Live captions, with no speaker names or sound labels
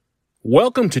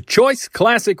Welcome to Choice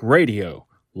Classic Radio.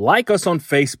 Like us on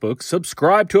Facebook,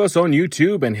 subscribe to us on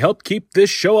YouTube, and help keep this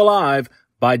show alive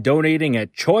by donating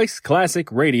at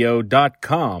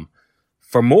choiceclassicradio.com.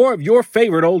 For more of your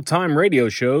favorite old-time radio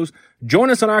shows, join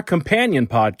us on our companion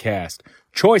podcast,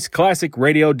 Choice Classic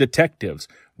Radio Detectives,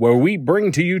 where we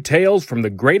bring to you tales from the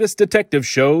greatest detective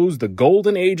shows the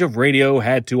golden age of radio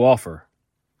had to offer.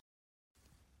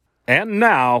 And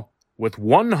now, with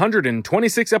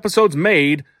 126 episodes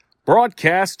made,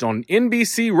 broadcast on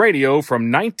NBC Radio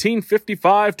from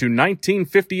 1955 to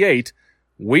 1958,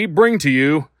 we bring to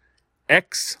you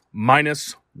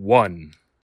X-1.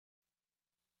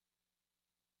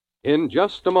 In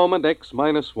just a moment,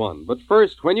 X-1. But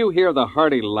first, when you hear the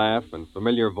hearty laugh and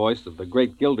familiar voice of the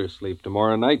great Gildersleeve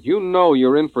tomorrow night, you know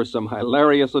you're in for some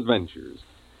hilarious adventures.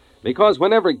 Because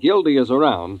whenever Gildy is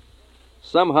around,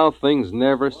 somehow things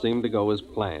never seem to go as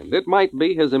planned. It might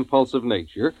be his impulsive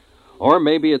nature, or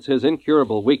maybe it's his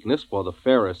incurable weakness for the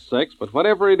fairest sex, but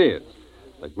whatever it is,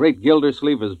 the great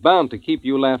Gildersleeve is bound to keep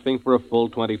you laughing for a full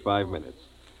 25 minutes.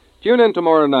 Tune in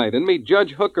tomorrow night and meet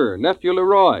Judge Hooker, Nephew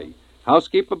Leroy,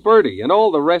 Housekeeper Bertie, and all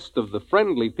the rest of the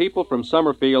friendly people from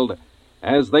Summerfield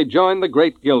as they join the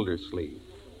great Gildersleeve.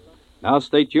 Now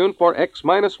stay tuned for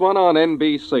X-1 on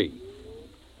NBC.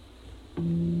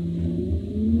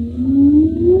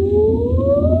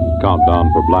 Countdown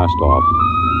for blast-off.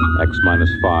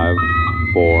 X-5,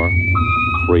 4,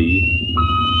 3,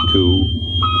 2,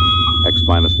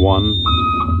 X-1,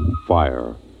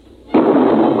 fire.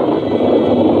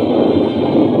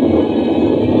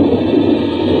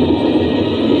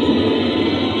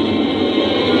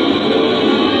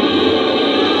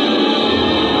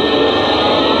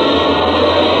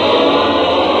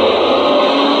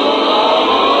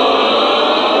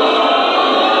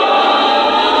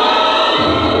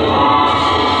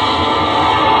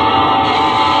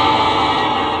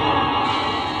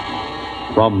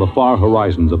 From the far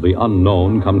horizons of the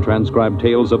unknown come transcribed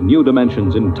tales of new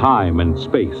dimensions in time and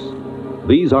space.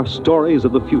 These are stories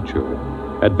of the future,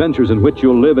 adventures in which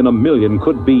you'll live in a million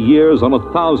could-be years on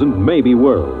 1,000 maybe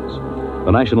worlds.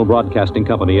 The National Broadcasting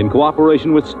Company, in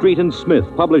cooperation with Street and Smith,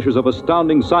 publishers of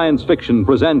astounding science fiction,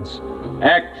 presents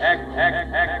X-1.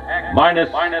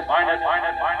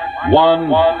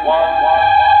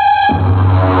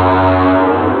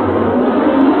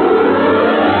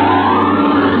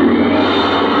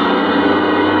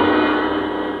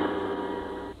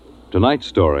 Tonight's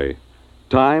story,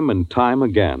 Time and Time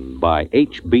Again, by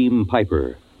H. Beam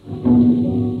Piper.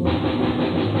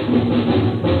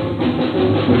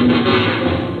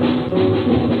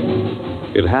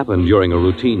 It happened during a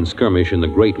routine skirmish in the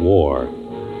Great War.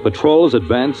 Patrols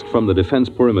advanced from the defense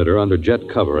perimeter under jet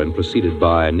cover and preceded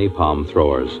by napalm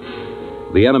throwers.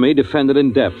 The enemy defended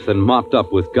in depth and mopped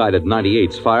up with guided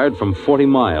 98s fired from 40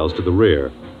 miles to the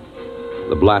rear.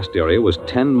 The blast area was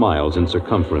 10 miles in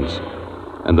circumference,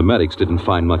 and the medics didn't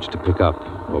find much to pick up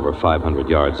over 500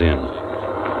 yards in. Come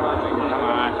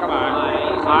on.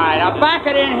 All right, now back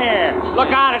it in here. Look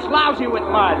out, it's lousy with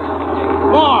mud.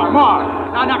 More.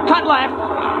 Now cut left.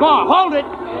 More, hold it.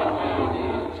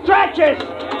 Stretch it.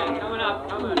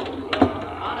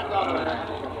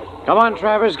 Come on,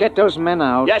 Travers, get those men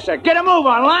out. Yes, sir. Get a move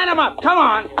on. Line them up. Come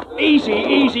on. Easy.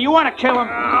 You want to kill them.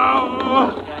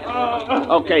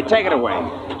 Okay, take it away.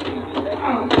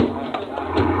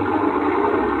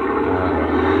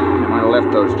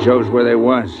 Left those Joes where they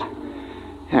was.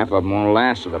 Half of them won't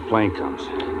last till the plane comes.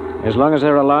 As long as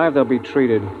they're alive, they'll be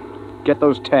treated. Get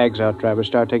those tags out, Travers.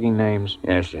 Start taking names.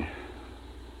 Yes, sir.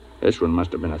 This one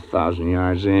must have been 1,000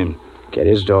 yards in. Get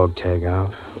his dog tag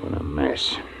out. What a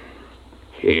mess.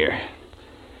 Here.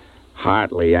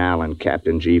 Hartley Allen,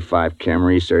 Captain G5 Chem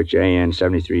Research, AN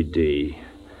 73D.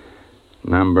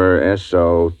 Number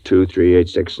SO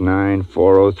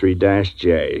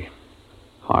 23869403-J.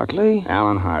 Hartley?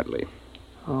 Alan Hartley.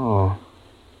 Oh.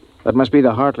 That must be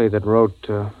the Hartley that wrote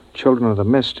Children of the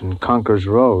Mist and Conker's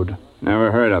Road.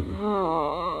 Never heard of him.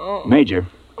 Major,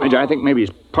 I think maybe he's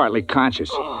partly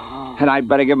conscious. Had I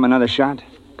better give him another shot?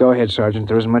 Go ahead, Sergeant.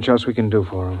 There isn't much else we can do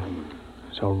for him.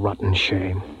 It's a rotten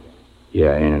shame.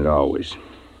 Yeah, ain't it always?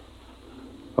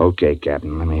 Okay,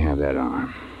 Captain, let me have that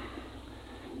arm.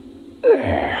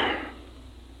 There.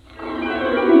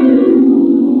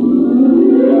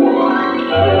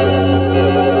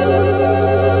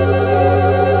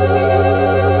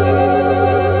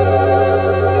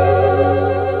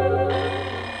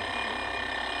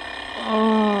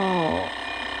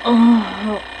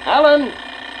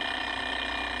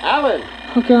 Alan!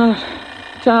 Oh, God.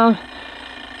 Down.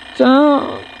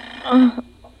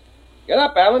 Get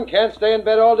up, Alan. Can't stay in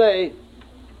bed all day.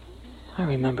 I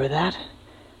remember that.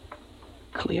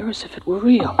 clear as if it were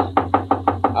real.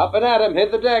 Up and at him.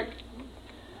 Hit the deck.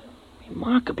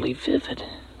 Remarkably vivid.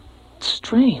 It's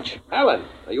strange. Alan,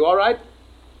 are you all right?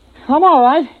 I'm all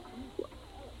right.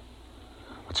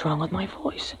 What's wrong with my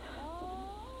voice?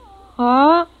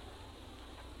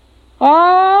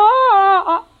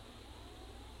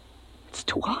 It's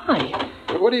too high.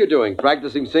 What are you doing?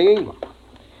 Practicing singing?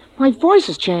 My voice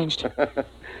has changed.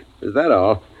 Is that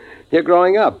all? You're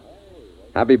growing up.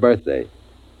 Happy birthday.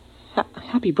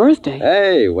 Happy birthday.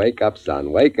 Hey, wake up,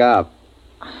 son. Wake up.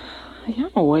 I am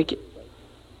awake.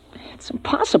 It's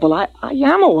impossible. I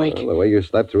am awake. Well, the way you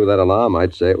slept through that alarm,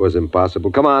 I'd say it was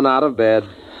impossible. Come on, out of bed.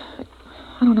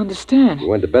 I don't understand. You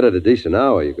went to bed at a decent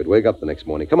hour. You could wake up the next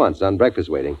morning. Come on, son. Breakfast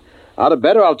waiting. Out of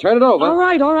bed or I'll turn it over. All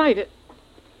right.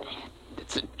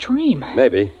 It's a dream.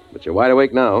 Maybe, but you're wide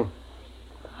awake now.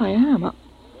 I am.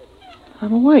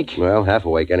 I'm awake. Well, half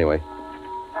awake anyway.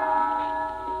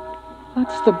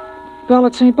 That's the bell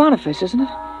at St. Boniface, isn't it?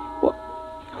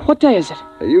 What day is it?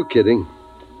 Are you kidding?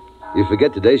 You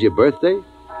forget today's your birthday?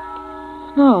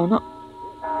 No,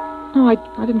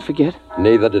 I didn't forget.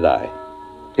 Neither did I.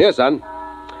 Here, son.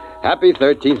 Happy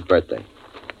 13th birthday.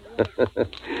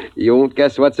 You won't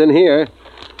guess what's in here.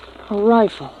 A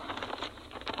rifle.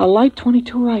 A light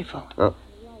 .22 rifle.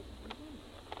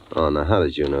 Oh, now how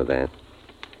did you know that?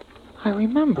 I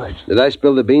remembered. Did I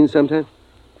spill the beans sometime?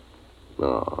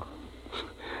 Oh,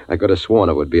 I could have sworn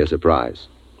it would be a surprise.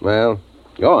 Well,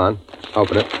 go on.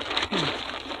 Open it.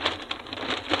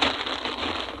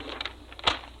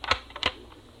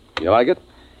 You like it?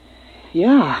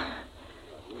 Yeah.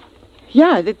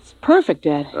 Yeah, it's perfect,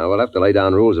 Dad. We'll have to lay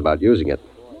down rules about using it,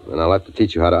 and I'll have to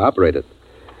teach you how to operate it.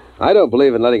 I don't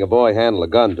believe in letting a boy handle a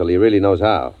gun till he really knows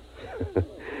how.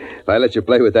 If I let you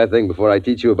play with that thing before I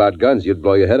teach you about guns, you'd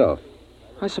blow your head off.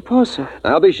 I suppose so.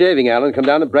 I'll be shaving, Alan. Come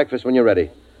down to breakfast when you're ready.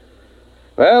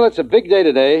 Well, it's a big day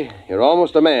today. You're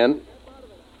almost a man.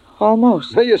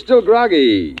 Almost. You're still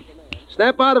groggy.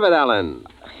 Snap out of it, Alan.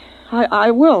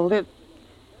 I will. There's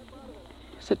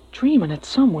a dream in it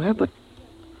somewhere, but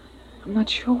I'm not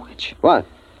sure which. What?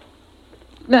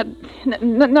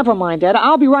 Never mind, Dad.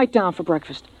 I'll be right down for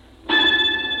breakfast.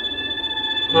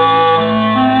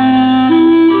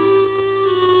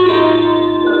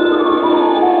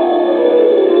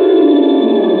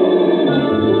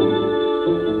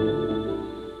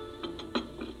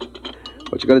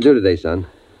 What you going to do today, son?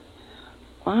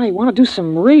 I want to do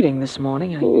some reading this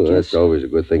morning, I guess. That's always a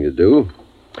good thing to do.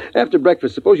 After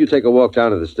breakfast, suppose you take a walk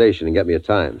down to the station and get me a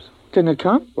Times. Didn't it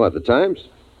come? What, the Times?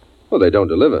 Well, they don't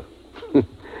deliver.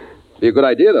 Be a good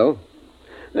idea, though.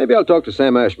 Maybe I'll talk to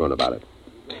Sam Ashburn about it.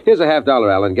 Here's a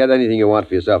 $50, Alan. Get anything you want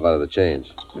for yourself out of the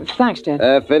change. Thanks,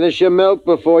 Dad. Finish your milk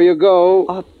before you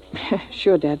go.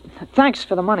 Sure, Dad. Thanks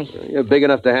for the money. You're big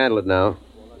enough to handle it now.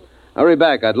 Hurry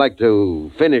back. I'd like to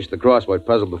finish the crossword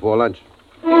puzzle before lunch.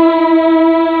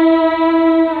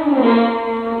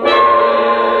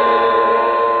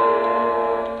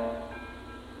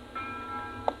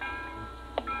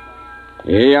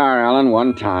 Here you are, Alan.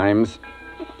 1 Times.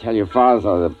 Tell your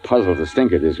father the puzzle's a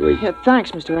stinker this week. Yeah,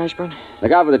 thanks, Mr. Ashburn.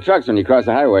 Look out for the trucks when you cross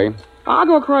the highway. I'll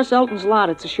go across Elton's lot.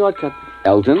 It's a shortcut.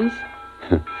 Elton's?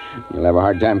 You'll have a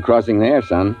hard time crossing there,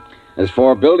 son. There's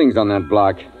 4 buildings on that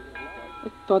block. I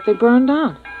thought they burned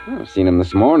down. I've seen them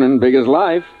this morning, big as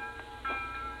life.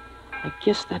 I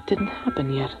guess that didn't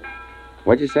happen yet.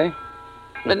 What'd you say?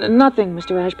 Nothing,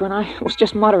 Mr. Ashburn. I was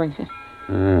just muttering.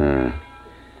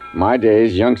 My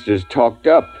days, youngsters talked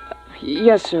up.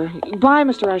 Yes, sir. Bye,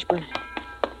 Mr. Ashburn.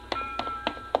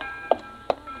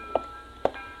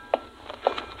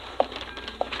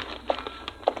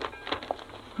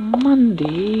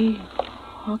 Monday,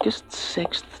 August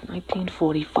 6th,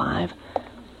 1945.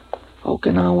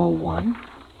 Okinawa 1.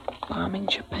 Bombing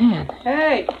Japan.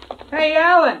 Hey,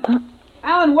 Alan.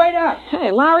 Alan, wait up.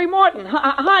 Hey, Larry Morton.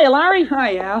 Hi, Larry.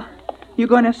 Hi, Al. You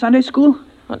going to Sunday school?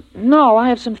 No, I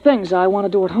have some things I want to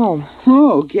do at home.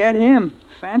 Oh, get him.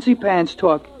 Fancy pants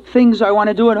talk. Things I want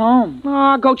to do at home.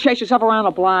 Go chase yourself around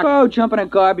the block. Go jump in a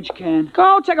garbage can.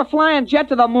 Go take a flying jet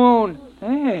to the moon.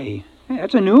 Hey,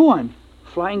 that's a new one.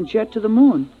 Flying jet to the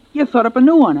moon. You thought up a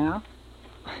new one, Al.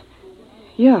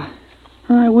 Yeah.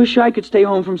 I wish I could stay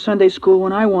home from Sunday school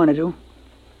when I wanted to.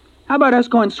 How about us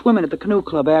going swimming at the canoe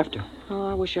club after? Oh,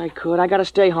 I wish I could. I gotta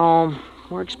stay home.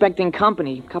 We're expecting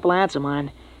company. A couple of aunts of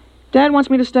mine. Dad wants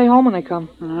me to stay home when they come.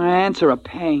 Aunts are a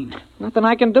pain. Nothing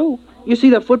I can do. You see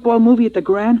the football movie at the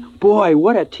Grand? Boy,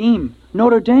 what a team.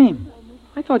 Notre Dame.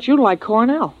 I thought you'd like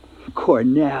Cornell.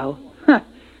 Cornell? Huh.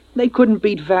 They couldn't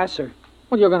beat Vassar.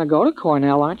 Well, you're gonna go to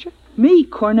Cornell, aren't you? Me,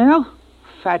 Cornell?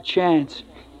 Fat chance.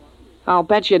 I'll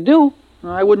bet you do.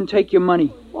 I wouldn't take your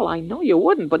money. Well, I know you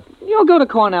wouldn't, but you'll go to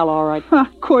Cornell, all right.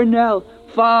 Cornell.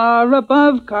 Far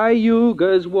above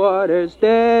Cayuga's waters,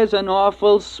 there's an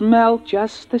awful smell.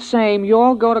 Just the same,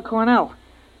 you'll go to Cornell.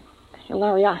 Hey,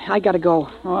 Larry, I gotta go.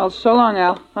 Well, so long,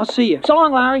 Al. I'll see you. So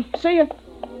long, Larry. See you.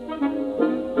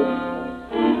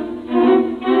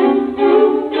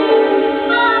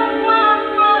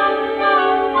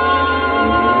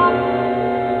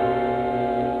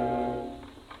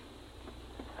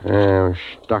 I'm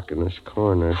stuck in this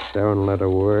corner. Don't let a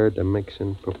word that makes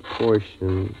in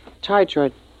proportion.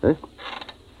 Titrate. Huh?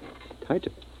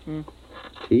 Titrate?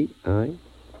 T-I?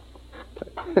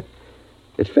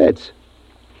 It fits.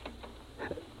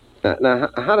 Now,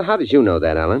 how did you know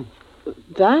that, Alan?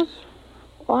 That?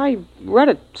 Well, I read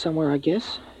it somewhere, I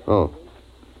guess. Oh.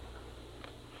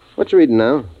 What you reading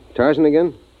now? Tarzan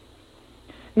again?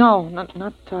 No,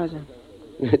 not Tarzan.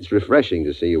 It's refreshing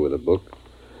to see you with a book.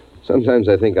 Sometimes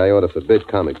I think I ought to forbid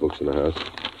comic books in the house.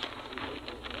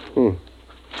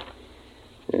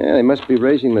 Yeah, they must be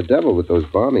raising the devil with those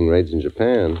bombing raids in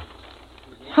Japan.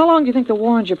 How long do you think the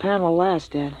war in Japan will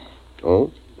last, Dad?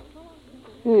 Oh?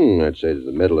 I'd say to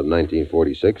the middle of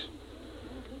 1946.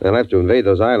 They'll have to invade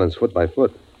those islands foot by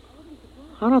foot.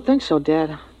 I don't think so,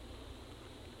 Dad.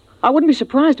 I wouldn't be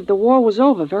surprised if the war was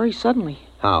over very suddenly.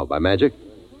 How, by magic?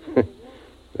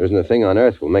 There isn't a thing on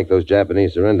earth will make those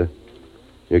Japanese surrender.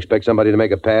 You expect somebody to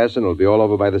make a pass and it'll be all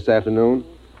over by this afternoon?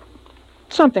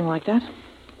 Something like that.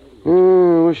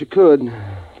 I wish it could.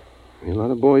 A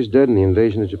lot of boys dead in the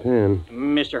invasion of Japan.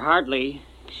 Mr. Hartley,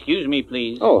 excuse me,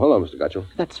 please. Oh, hello, Mr. Gutchell.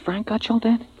 That's Frank Gutchell,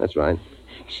 Dad? That's right.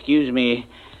 Excuse me.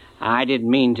 I didn't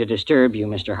mean to disturb you,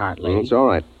 Mr. Hartley. It's all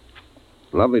right.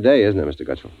 Lovely day, isn't it, Mr.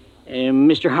 Gutchell?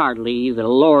 Mr. Hartley, the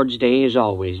Lord's Day is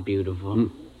always beautiful.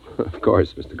 Of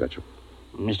course, Mr. Gutchell.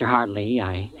 Mr. Hartley,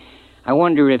 I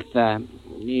wonder if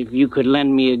you could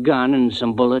lend me a gun and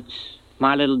some bullets.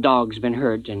 My little dog's been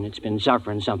hurt, and it's been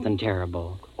suffering something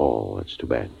terrible. Oh, that's too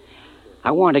bad.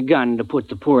 I want a gun to put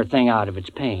the poor thing out of its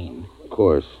pain. Of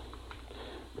course.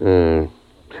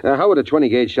 How would a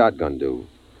 20-gauge shotgun do?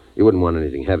 You wouldn't want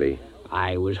anything heavy.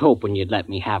 I was hoping you'd let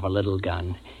me have a little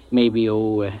gun. Maybe,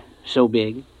 so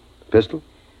big. Pistol?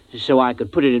 So I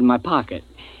could put it in my pocket.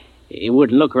 It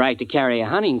wouldn't look right to carry a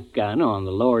hunting gun on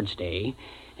the Lord's Day,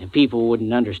 and people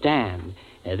wouldn't understand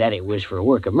that it was for a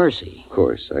work of mercy. Of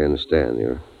course, I understand.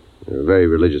 You're a very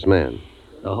religious man.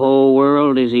 The whole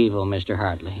world is evil, Mr.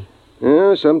 Hartley.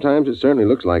 Yeah, sometimes it certainly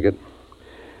looks like it.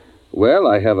 Well,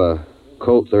 I have a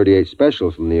Colt 38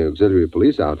 Special from the auxiliary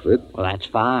police outfit. Well, that's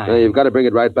fine. Now, you've got to bring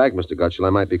it right back, Mr. Gutchell. I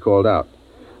might be called out.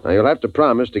 Now, you'll have to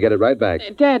promise to get it right back.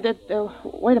 Dad,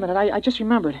 wait a minute. I just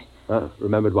remembered.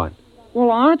 Remembered what? Well,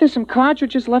 aren't there some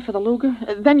cartridges left for the Luger?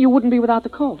 Then you wouldn't be without the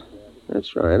Colt.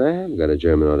 That's right. I have got a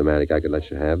German automatic I could let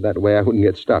you have. That way I wouldn't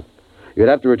get stuck. You'd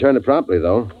have to return it promptly,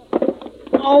 though.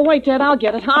 Oh, wait, Dad, I'll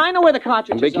get it. I know where the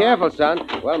cartridges are. Be careful, son.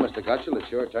 Well, Mr. Gutchell, it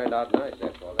sure turned out nice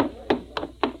after all that.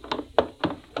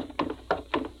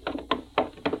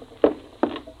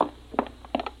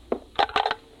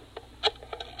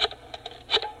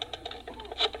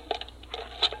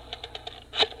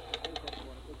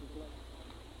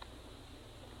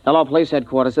 Hello, police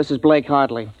headquarters. This is Blake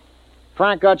Hartley.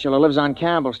 Frank Gutchell, who lives on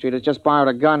Campbell Street, has just borrowed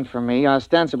a gun from me,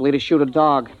 ostensibly to shoot a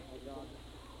dog.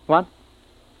 What?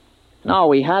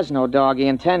 No, he has no dog. He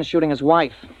intends shooting his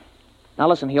wife. Now,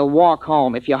 listen, he'll walk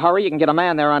home. If you hurry, you can get a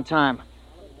man there on time.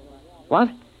 What?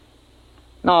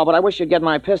 No, but I wish you'd get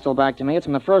my pistol back to me. It's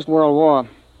from the First World War.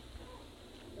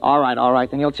 All right,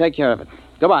 then you'll take care of it.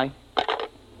 Goodbye.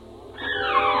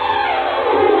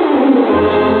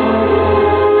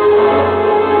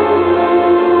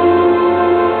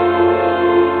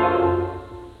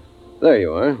 There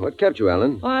you are. What kept you,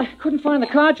 Alan? I couldn't find the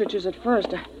cartridges at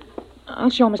first.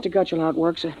 I'll show Mr. Gutchell how it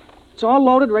works. It's all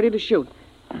loaded, ready to shoot.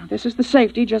 This is the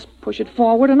safety. Just push it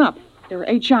forward and up. There are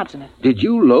 8 shots in it. Did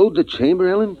you load the chamber,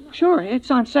 Ellen? Sure, it's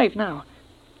on safe now.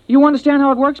 You understand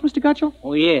how it works, Mr. Gutchell?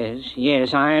 Oh,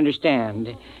 yes, I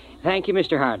understand. Thank you,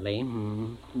 Mr. Hartley.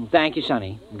 Thank you,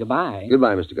 Sonny. Goodbye.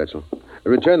 Goodbye, Mr. Gutchell.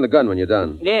 Return the gun when you're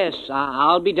done. Yes,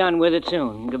 I'll be done with it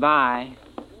soon. Goodbye.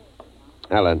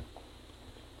 Alan,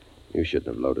 you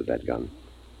shouldn't have loaded that gun.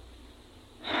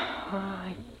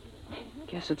 I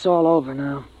guess it's all over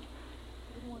now.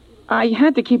 I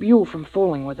had to keep you from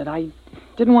fooling with it. I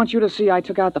didn't want you to see I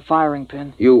took out the firing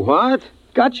pin. You what?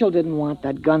 Gutchell didn't want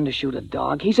that gun to shoot a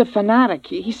dog. He's a fanatic.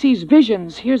 He sees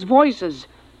visions, hears voices.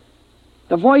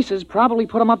 The voices probably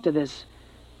put him up to this.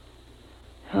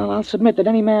 Well, I'll submit that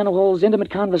any man who holds intimate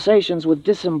conversations with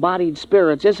disembodied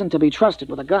spirits isn't to be trusted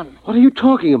with a gun. What are you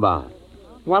talking about?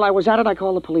 While I was at it, I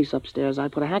called the police upstairs. I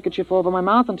put a handkerchief over my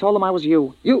mouth and told them I was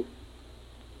you. You...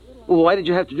 Well, why did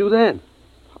you have to do that?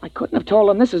 I couldn't have told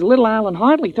him this is little Alan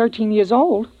Hartley, 13 years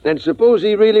old. And suppose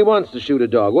he really wants to shoot a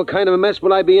dog. What kind of a mess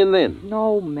will I be in then?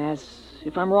 No mess.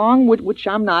 If I'm wrong, which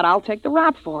I'm not, I'll take the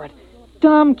rap for it.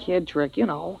 Dumb kid trick, you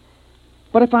know.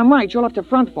 But if I'm right, you'll have to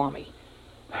front for me.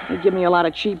 They give me a lot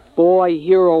of cheap boy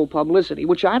hero publicity,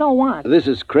 which I don't want. This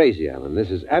is crazy, Alan. This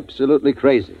is absolutely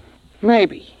crazy.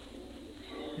 Maybe.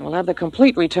 We'll have the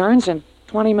complete returns in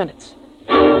 20 minutes.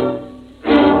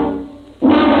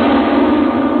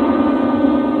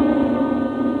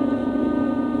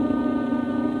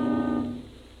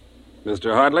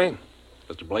 Mr. Hartley?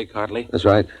 Mr. Blake Hartley? That's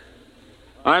right.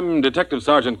 I'm Detective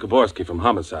Sergeant Koborski from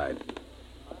Homicide.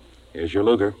 Here's your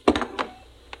Luger.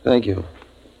 Thank you.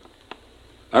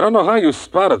 I don't know how you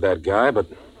spotted that guy, but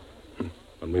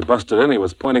when we busted in, he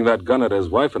was pointing that gun at his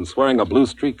wife and swearing a blue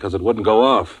streak because it wouldn't go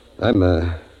off. I'm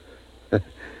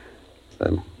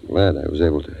glad I was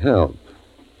able to help.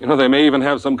 You know, they may even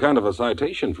have some kind of a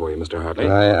citation for you, Mr. Hartley.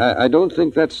 I don't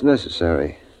think that's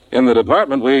necessary. In the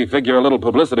department, we figure a little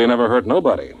publicity never hurt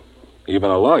nobody.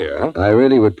 Even a lawyer, huh? I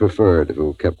really would prefer it if it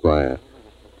were kept quiet.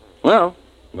 Well,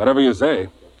 whatever you say.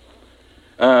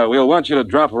 We'll want you to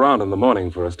drop around in the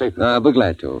morning for a statement. I'll be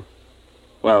glad to.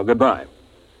 Well, goodbye.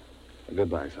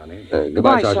 Goodbye, Sonny.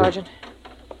 Goodbye, Sergeant.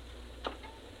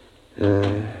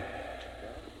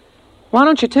 Why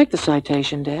don't you take the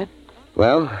citation, Dad?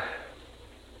 Well,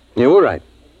 you were right.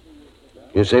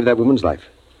 You saved that woman's life.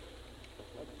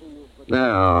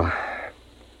 Now,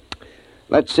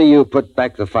 let's see you put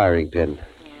back the firing pin.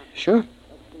 Sure.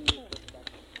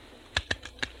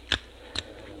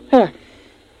 Here.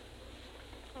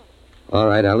 All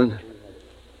right, Alan.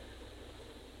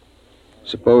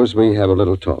 Suppose we have a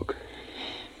little talk.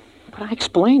 But I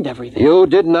explained everything. You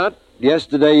did not.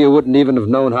 Yesterday, you wouldn't even have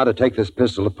known how to take this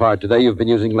pistol apart. Today, you've been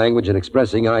using language and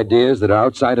expressing ideas that are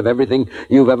outside of everything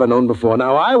you've ever known before.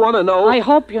 Now, I want to know... I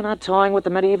hope you're not toying with the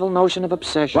medieval notion of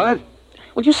obsession. What?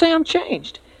 Well, you say I'm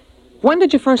changed. When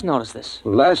did you first notice this?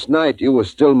 Last night, you were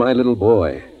still my little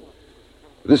boy.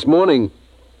 This morning,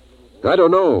 I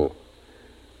don't know.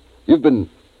 You've been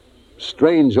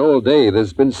strange all day.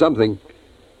 There's been something.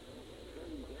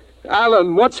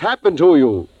 Alan, what's happened to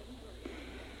you?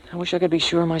 I wish I could be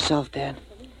sure myself, Dad.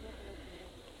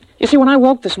 You see, when I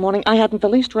woke this morning, I hadn't the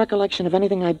least recollection of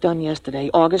anything I'd done yesterday,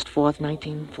 August 4th,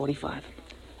 1945.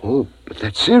 Oh, but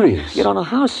that's serious. You don't know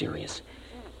how serious.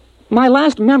 My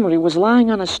last memory was lying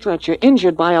on a stretcher,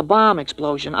 injured by a bomb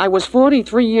explosion. I was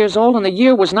 43 years old, and the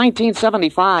year was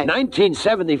 1975.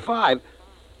 1975?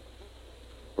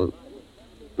 Well,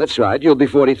 that's right. You'll be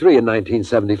 43 in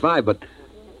 1975,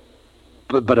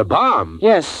 but a bomb?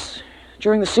 Yes,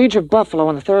 during the siege of Buffalo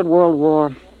in the Third World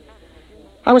War.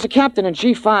 I was a captain in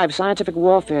G5, Scientific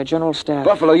Warfare, General Staff.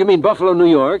 Buffalo? You mean Buffalo, New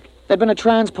York? There'd been a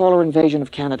transpolar invasion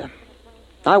of Canada.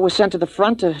 I was sent to the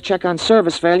front to check on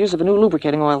service failures of a new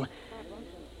lubricating oil.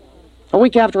 A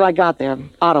week after I got there,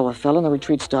 Ottawa fell and the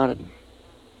retreat started.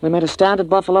 We made a stand at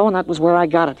Buffalo, and that was where I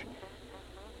got it.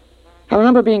 I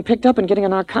remember being picked up and getting a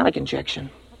narcotic injection.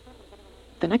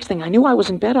 The next thing I knew, I was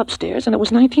in bed upstairs, and it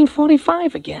was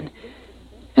 1945 again.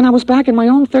 And I was back in my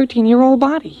own 13-year-old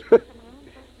body.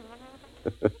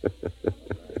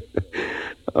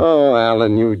 Oh,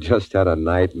 Alan, you just had a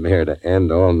nightmare to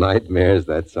end all nightmares,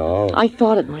 that's all. I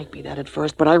thought it might be that at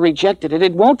first, but I rejected it.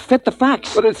 It won't fit the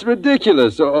facts. But it's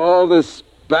ridiculous, all this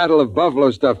Battle of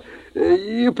Buffalo stuff.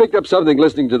 You picked up something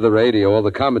listening to the radio. All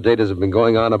the commentators have been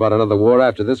going on about another war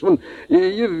after this one.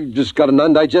 You've just got an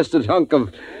undigested hunk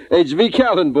of H.V.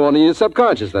 Kaltenborn in your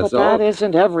subconscious, that's all. But that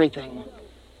isn't everything.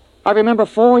 I remember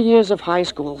 4 years of high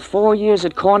school, 4 years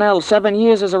at Cornell, 7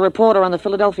 years as a reporter on the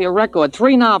Philadelphia Record,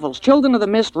 3 novels, Children of the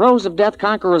Mist, Rose of Death,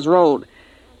 Conqueror's Road.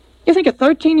 You think a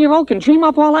 13-year-old can dream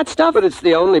up all that stuff? But it's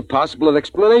the only possible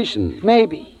explanation.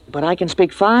 Maybe, but I can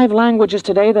speak 5 languages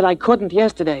today that I couldn't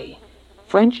yesterday.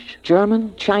 French,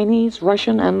 German, Chinese,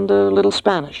 Russian, and a little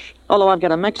Spanish. Although I've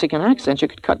got a Mexican accent you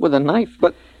could cut with a knife.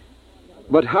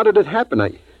 But how did it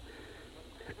happen?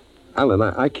 Alan,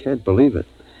 I can't believe it.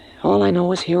 All I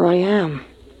know is here I am.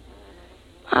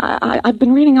 I've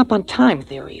been reading up on time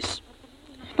theories.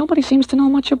 Nobody seems to know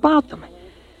much about them.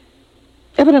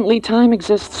 Evidently, time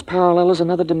exists parallel as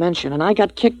another dimension, and I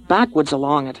got kicked backwards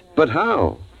along it. But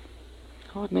how?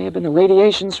 Oh, it may have been the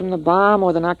radiations from the bomb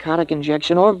or the narcotic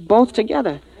injection, or both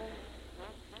together.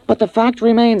 But the fact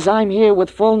remains I'm here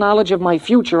with full knowledge of my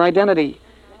future identity.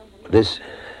 This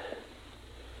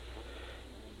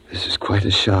is quite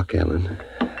a shock, Alan.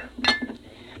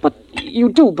 But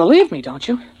you do believe me, don't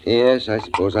you? Yes, I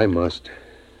suppose I must.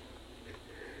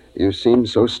 You seem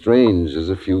so strange, as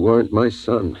if you weren't my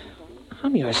son.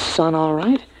 I'm your son, all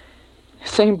right.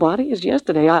 Same body as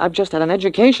yesterday. I've just had an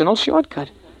educational shortcut.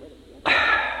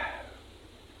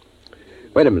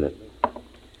 Wait a minute.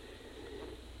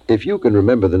 If you can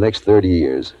remember the next 30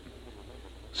 years,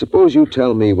 suppose you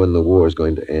tell me when the war's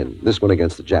going to end. This one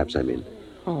against the Japs, I mean.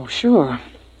 Oh, sure.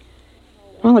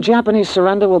 Well, the Japanese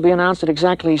surrender will be announced at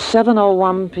exactly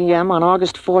 7:01 p.m. on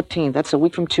August 14th. That's a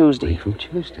week from Tuesday. Week from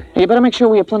Tuesday? You better make sure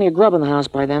we have plenty of grub in the house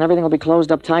by then. Everything will be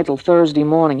closed up tight till Thursday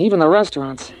morning, even the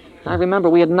restaurants. I remember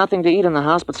we had nothing to eat in the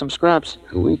house but some scraps.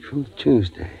 A week from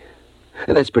Tuesday.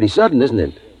 That's pretty sudden, isn't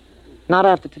it? Not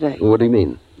after today. What do you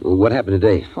mean? What happened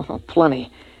today? Oh,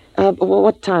 plenty.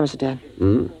 What time is it, Dad?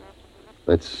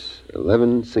 That's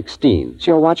 11:16. Is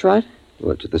your watch right?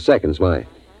 What, to the seconds? Why?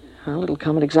 Well, it'll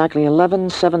come at exactly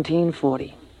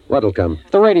 11:17:40. What'll come?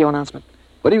 The radio announcement.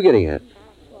 What are you getting at?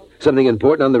 Something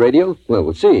important on the radio? Well,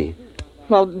 we'll see.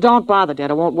 Well, don't bother, Dad.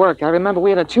 It won't work. I remember we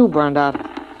had a tube burned out.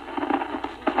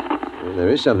 Well, there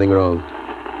is something wrong.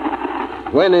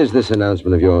 When is this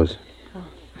announcement of yours?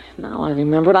 Now I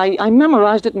remember it. I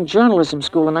memorized it in journalism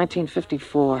school in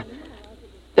 1954.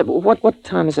 What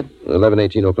time is it?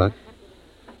 11:18 o'clock.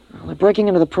 Well, they're breaking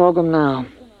into the program now.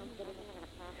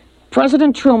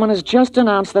 President Truman has just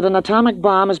announced that an atomic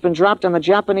bomb has been dropped on the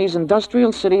Japanese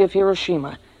industrial city of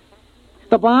Hiroshima.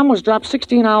 The bomb was dropped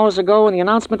 16 hours ago, and the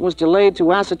announcement was delayed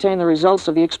to ascertain the results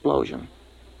of the explosion.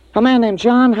 A man named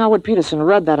John Howard Peterson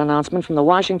read that announcement from the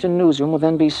Washington newsroom of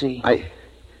NBC.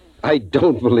 I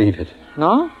don't believe it.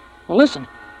 No? Well, listen.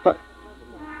 What?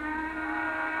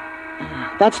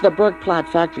 That's the Bergplatt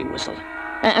factory whistle.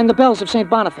 And the bells of St.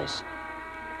 Boniface.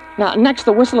 Now, next,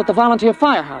 the whistle at the volunteer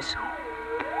firehouse.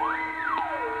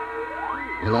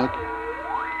 Well,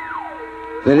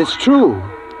 then it's true.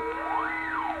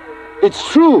 It's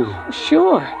true.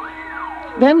 Sure.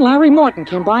 Then Larry Morton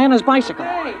came by on his bicycle.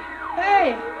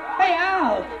 Hey,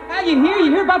 Al. Al, you hear?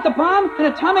 You hear about the bomb? An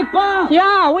atomic bomb.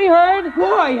 Yeah, we heard.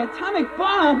 Boy, atomic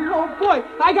bomb. Oh, boy.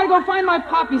 I gotta go find my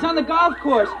pop. He's on the golf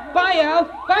course. Bye, Al.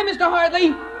 Bye, Mr.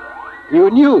 Hartley.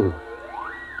 You knew.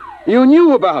 You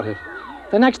knew about it.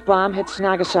 The next bomb hits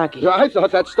Nagasaki. I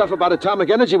thought that stuff about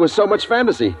atomic energy was so much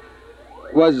fantasy.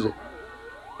 Was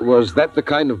that the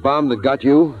kind of bomb that got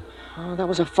you? Oh, that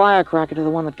was a firecracker to the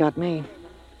one that got me.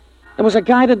 It was a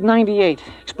guided 98.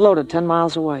 Exploded 10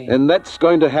 miles away. And that's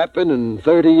going to happen in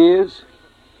 30 years?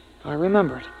 I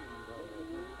remember it.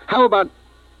 How about...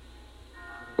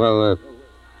 Well,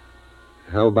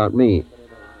 how about me?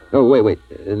 Oh, wait.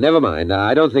 Never mind.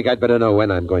 I don't think I'd better know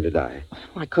when I'm going to die.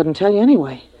 I couldn't tell you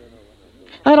anyway.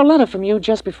 I had a letter from you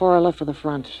just before I left for the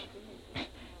front.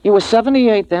 You were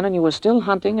 78 then, and you were still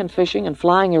hunting and fishing and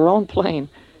flying your own plane.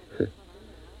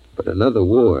 But another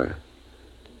war,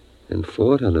 and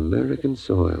fought on American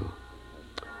soil.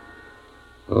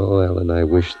 Oh, Ellen, I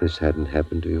wish this hadn't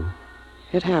happened to you.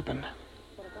 It happened.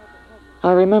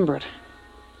 I remember it.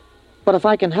 But if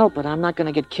I can help it, I'm not going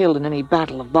to get killed in any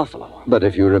battle of Buffalo. But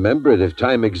if you remember it, if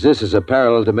time exists as a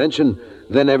parallel dimension,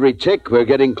 then every tick we're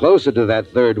getting closer to that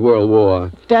Third World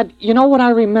War. Dad, you know what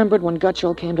I remembered when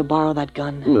Gutschall came to borrow that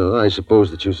gun? No, I suppose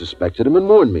that you suspected him and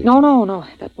warned me. No,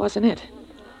 that wasn't it.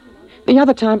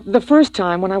 The first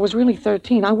time when I was really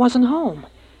 13, I wasn't home.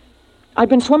 I'd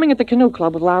been swimming at the canoe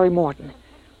club with Larry Morton.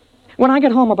 When I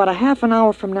got home about a half an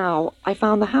hour from now, I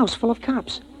found the house full of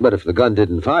cops. But if the gun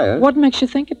didn't fire... What makes you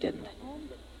think it didn't?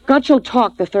 Gutschall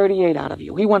talked the 38 out of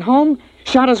you. He went home,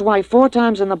 shot his wife 4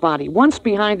 times in the body, once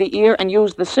behind the ear, and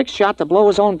used the 6th shot to blow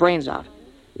his own brains out.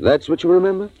 That's what you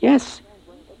remember? Yes.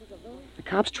 The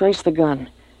cops traced the gun.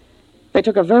 They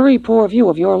took a very poor view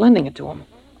of your lending it to them.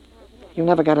 You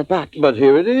never got it back. But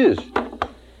here it is.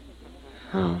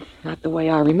 Oh, not the way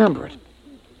I remember it.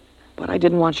 But I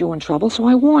didn't want you in trouble, so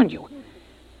I warned you.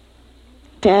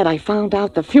 Dad, I found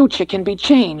out the future can be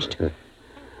changed.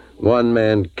 One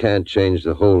man can't change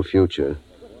the whole future.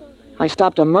 I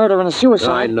stopped a murder and a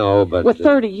suicide. I know, but... With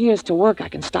 30 years to work, I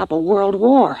can stop a world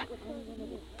war.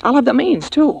 I'll have the means,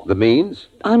 too. The means?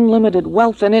 Unlimited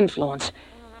wealth and influence.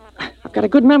 I've got a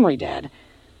good memory, Dad.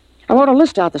 I wrote a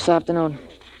list out this afternoon.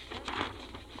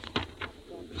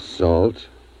 Assault,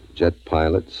 jet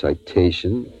pilot,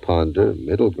 citation, ponder,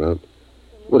 middle ground.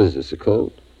 What is this, a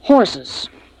code? Horses.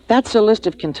 That's a list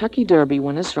of Kentucky Derby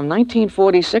winners from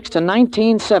 1946 to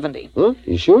 1970. Huh?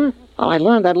 You sure? Oh, I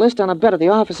learned that list on a bet at the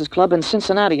Officers Club in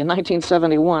Cincinnati in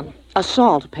 1971.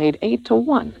 Assault paid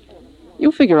 8-1.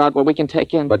 You figure out what we can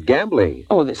take in. But gambling?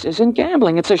 Oh, this isn't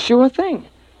gambling. It's a sure thing.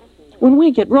 When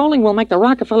we get rolling, we'll make the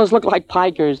Rockefellers look like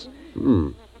pikers.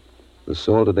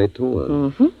 Assault at 8-1.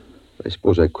 Mm-hmm. I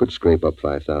suppose I could scrape up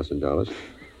 $5,000.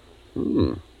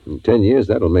 In 10 years,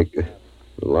 that'll make a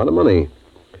lot of money.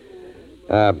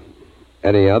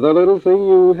 Any other little thing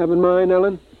you have in mind,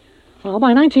 Ellen? Well,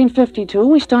 by 1952,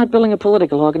 we start building a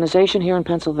political organization here in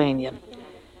Pennsylvania.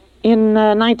 In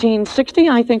 1960,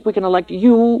 I think we can elect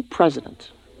you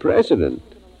president. President?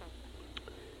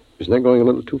 Isn't that going a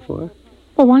little too far?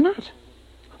 Well, why not?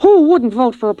 Who wouldn't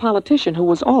vote for a politician who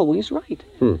was always right?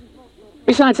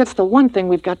 Besides, that's the one thing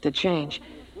we've got to change.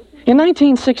 In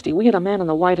 1960, we had a man in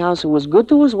the White House who was good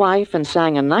to his wife and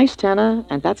sang a nice tenor,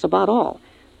 and that's about all.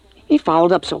 He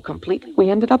fouled up so completely, we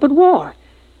ended up at war.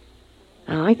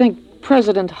 Now, I think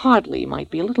President Hartley might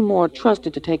be a little more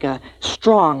trusted to take a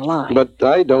strong line. But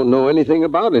I don't know anything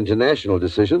about international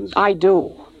decisions. I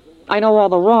do. I know all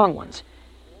the wrong ones.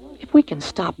 If we can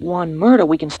stop one murder,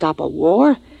 we can stop a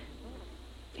war.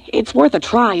 It's worth a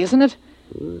try, isn't it?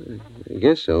 I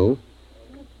guess so.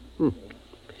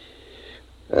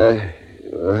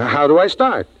 How do I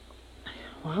start?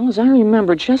 Well, as I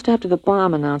remember, just after the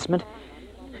bomb announcement,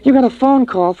 you got a phone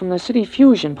call from the City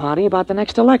Fusion Party about the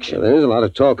next election. There's a lot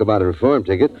of talk about a reform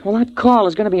ticket. Well, that call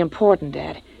is going to be important,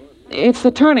 Dad. It's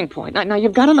the turning point. Now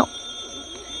you've got to know.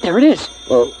 There it is.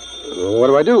 Well, what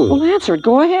do I do? Well, answer it.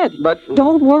 Go ahead. But...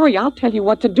 Don't worry. I'll tell you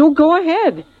what to do. Go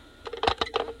ahead.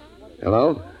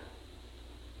 Hello?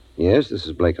 Yes, this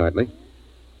is Blake Hartley.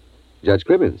 Judge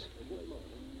Cribbins.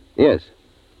 Yes.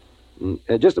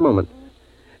 Just a moment.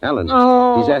 Alan.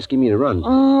 Oh. He's asking me to run.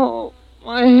 Oh,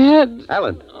 my head.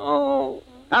 Alan. Oh.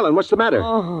 Alan, what's the matter?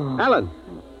 Oh. Alan.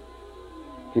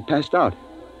 He passed out.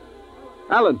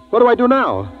 Alan, what do I do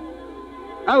now?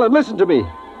 Alan, listen to me.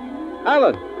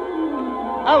 Alan.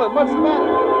 Alan, what's the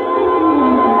matter?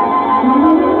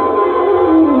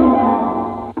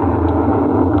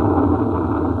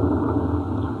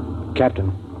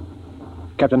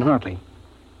 Captain Hartley.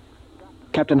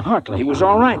 Captain Hartley. He was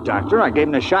all right, Doctor. I gave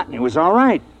him a shot and he was all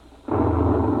right.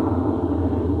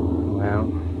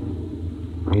 Well,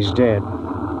 he's dead.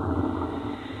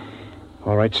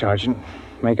 All right, Sergeant.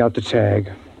 Make out the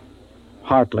tag.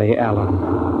 Hartley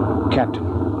Allen.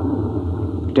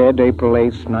 Captain. Dead April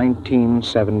 8th,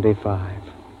 1975.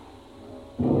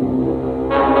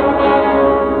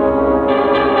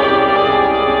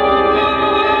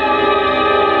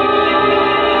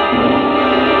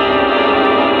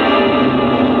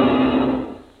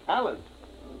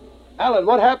 Alan,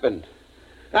 what happened?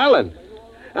 Alan!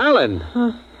 Alan!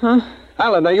 Huh?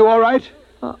 Alan, are you all right?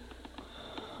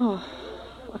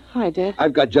 Hi, Dad.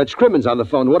 I've got Judge Crimmins on the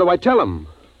phone. What do I tell him?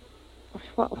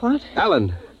 What?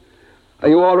 Alan, are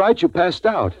you all right? You passed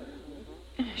out.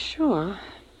 Sure.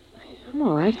 I'm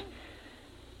all right.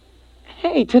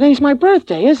 Hey, today's my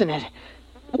birthday, isn't it?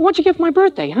 What'd you give for my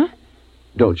birthday, huh?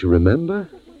 Don't you remember?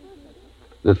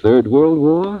 The Third World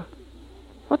War?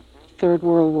 What Third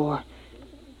World War?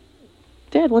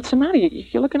 Dad, what's the matter?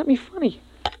 You're looking at me funny.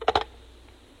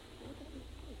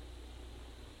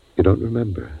 You don't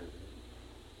remember.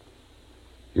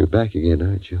 You're back again,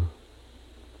 aren't you?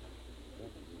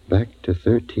 Back to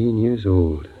 13 years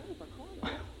old.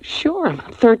 Sure, I'm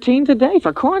 13 today.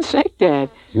 For corn's sake, Dad.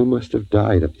 You must have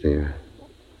died up there.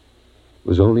 It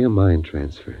was only a mind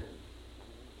transfer.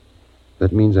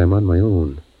 That means I'm on my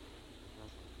own.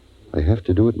 I have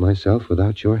to do it myself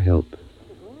without your help.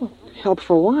 Help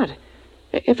for what?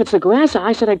 If it's the grass,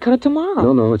 I said I'd cut it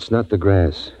tomorrow. No, it's not the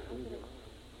grass.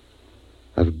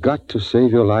 I've got to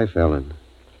save your life, Ellen.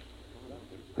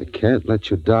 I can't let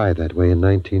you die that way in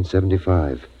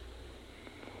 1975. What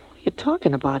are you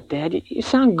talking about, Dad? You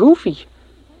sound goofy.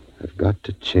 I've got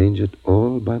to change it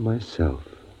all by myself.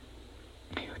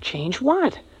 Change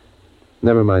what?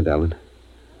 Never mind, Alan.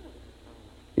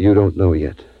 You don't know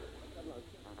yet.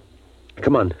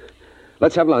 Come on.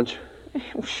 Let's have lunch.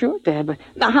 Well, sure, Dad, but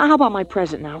now, how about my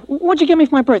present now? What'd you give me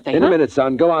for my birthday, In a minute,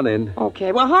 son. Go on in.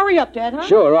 Okay, well, hurry up, Dad, huh?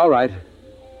 Sure, all right.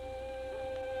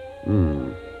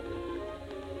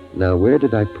 Now, where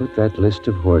did I put that list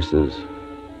of horses?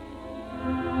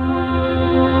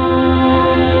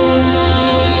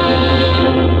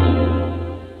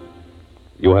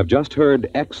 You have just heard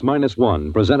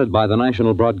X-1, presented by the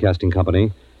National Broadcasting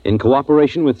Company in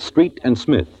cooperation with Street and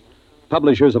Smith,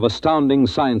 publishers of astounding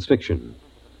science fiction.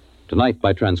 Tonight,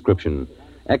 by transcription,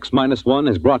 X-1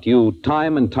 has brought you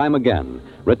Time and Time Again,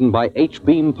 written by H.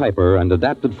 Beam Piper and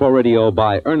adapted for radio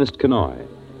by Ernest Kenoy.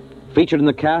 Featured in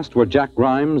the cast were Jack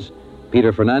Grimes,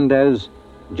 Peter Fernandez,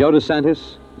 Joe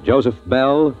DeSantis, Joseph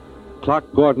Bell,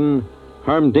 Clark Gordon,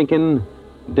 Herm Dinkin,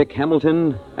 Dick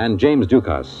Hamilton, and James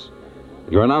Dukas.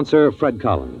 Your announcer, Fred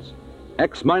Collins.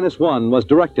 X-1 was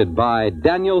directed by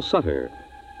Daniel Sutter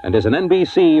and is an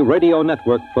NBC Radio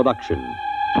Network production.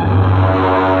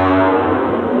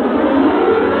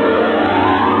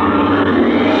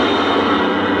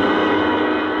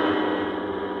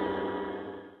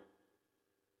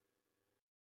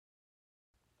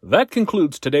 That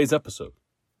concludes today's episode.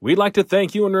 We'd like to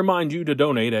thank you and remind you to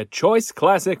donate at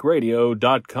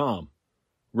choiceclassicradio.com.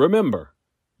 Remember,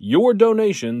 your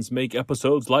donations make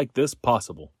episodes like this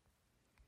possible.